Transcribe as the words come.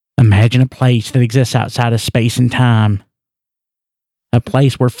Imagine a place that exists outside of space and time. A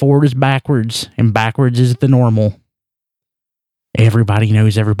place where forward is backwards and backwards is the normal. Everybody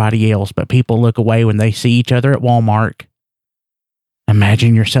knows everybody else, but people look away when they see each other at Walmart.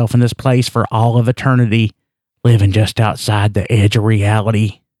 Imagine yourself in this place for all of eternity, living just outside the edge of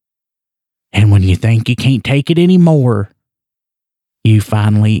reality. And when you think you can't take it anymore, you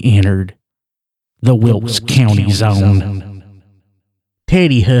finally entered the Wilkes County Zone.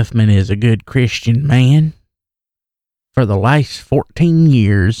 Teddy Huffman is a good Christian man. For the last 14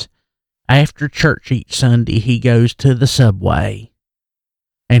 years, after church each Sunday, he goes to the Subway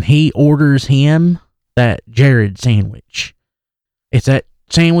and he orders him that Jared sandwich. It's that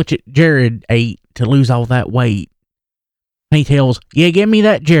sandwich that Jared ate to lose all that weight. He tells, yeah, give me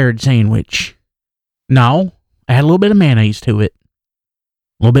that Jared sandwich. No, add a little bit of mayonnaise to it.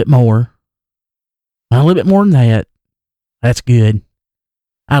 A little bit more. A little bit more than that. That's good.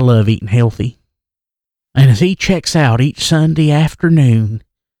 I love eating healthy. And as he checks out each Sunday afternoon,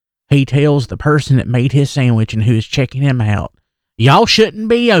 he tells the person that made his sandwich and who is checking him out, y'all shouldn't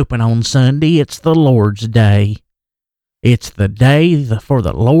be open on Sunday. It's the Lord's Day. It's the day for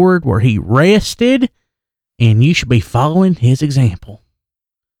the Lord where he rested, and you should be following his example.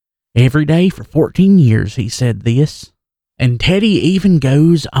 Every day for 14 years he said this. And Teddy even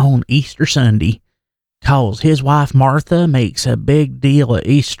goes on Easter Sunday, calls his wife Martha, makes a big deal of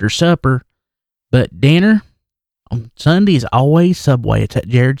Easter supper, but dinner on Sunday is always Subway. It's that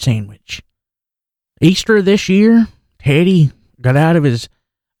Jared sandwich. Easter this year, Teddy got out of his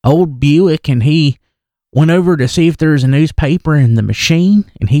old Buick and he went over to see if there was a newspaper in the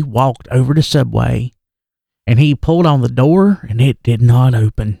machine, and he walked over to Subway, and he pulled on the door, and it did not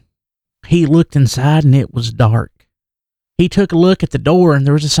open. He looked inside, and it was dark. He took a look at the door, and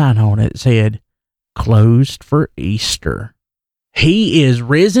there was a sign on it that said, closed for Easter. He is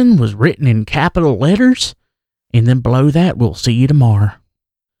risen was written in capital letters, and then below that, we'll see you tomorrow.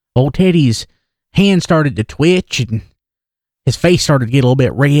 Old Teddy's hand started to twitch, and his face started to get a little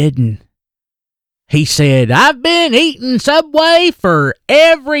bit red, and he said, I've been eating Subway for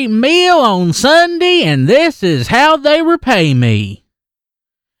every meal on Sunday, and this is how they repay me.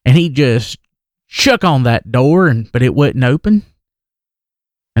 And he just shook on that door, but it wouldn't open.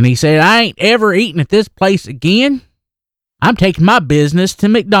 And he said, I ain't ever eating at this place again. I'm taking my business to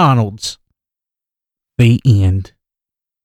McDonald's. The end.